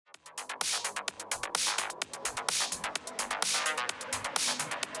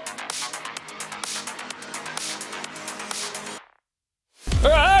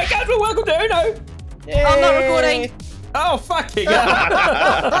welcome to Uno. Yay. I'm not recording. Oh, fucking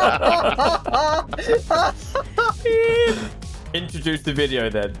Introduce the video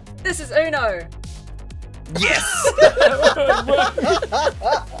then. This is Uno. Yes!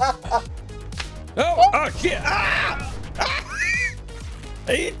 oh shit! Ah! Ah!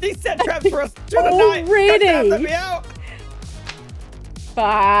 He set traps for us through the night! Already? God damn, let me out!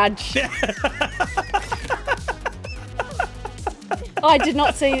 Fudge. I did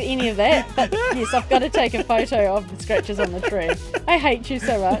not see any of that, but yes, I've got to take a photo of the scratches on the tree. I hate you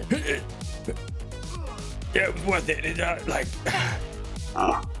so much. Yeah, it was worth it. It like...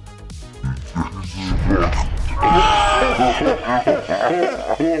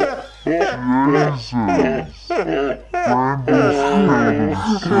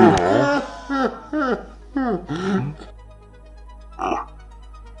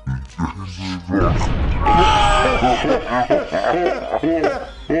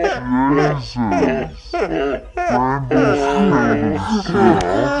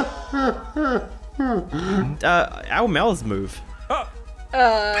 Our mouths move.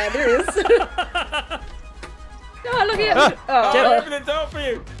 There is. Oh, look at it. I'll open the door for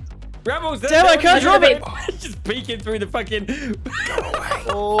you. Rambles, Damn, I can't drop it. Just peeking through the fucking...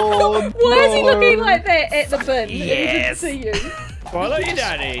 Oh, Why is he looking like that at the bin? Yes. He didn't see you. Follow you,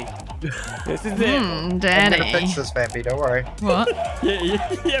 Daddy. This is it. Hmm, I'm Danny. gonna fix this, Vampy, don't worry. What?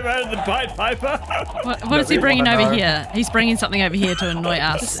 Yeah, man, the Pied Piper. What is he bringing wanna over know. here? He's bringing something over here to annoy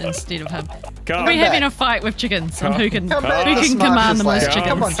us instead of him. Come We're having back. a fight with chickens and who can Come back to command the Smarsh's most land. chickens.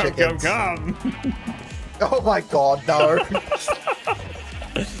 Come on, Come, chickens. come. Oh my god, no.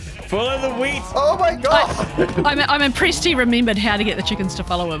 Follow the wheat. Oh my god. I'm impressed he remembered how to get the chickens to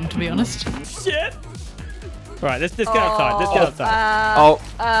follow him, to be honest. Shit. Right, let's get outside. Let's get outside.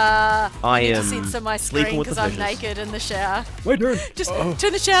 I need to am censor my sleeping screen with the because I'm fishes. naked in the shower. Wait, turn. Just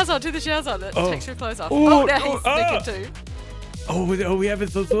turn the showers on. Turn the showers on. It takes your clothes off. Oh, Oh, now oh, he's ah. naked too. Oh, we have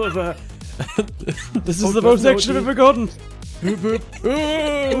some sort of a... This is the most action I've ever gotten. It's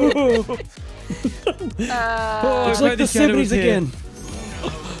like the 70s again.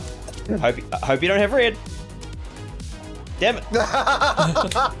 Hope you don't have red. Damn it. Oh,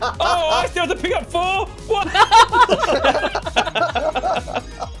 I still have to pick up 4? What?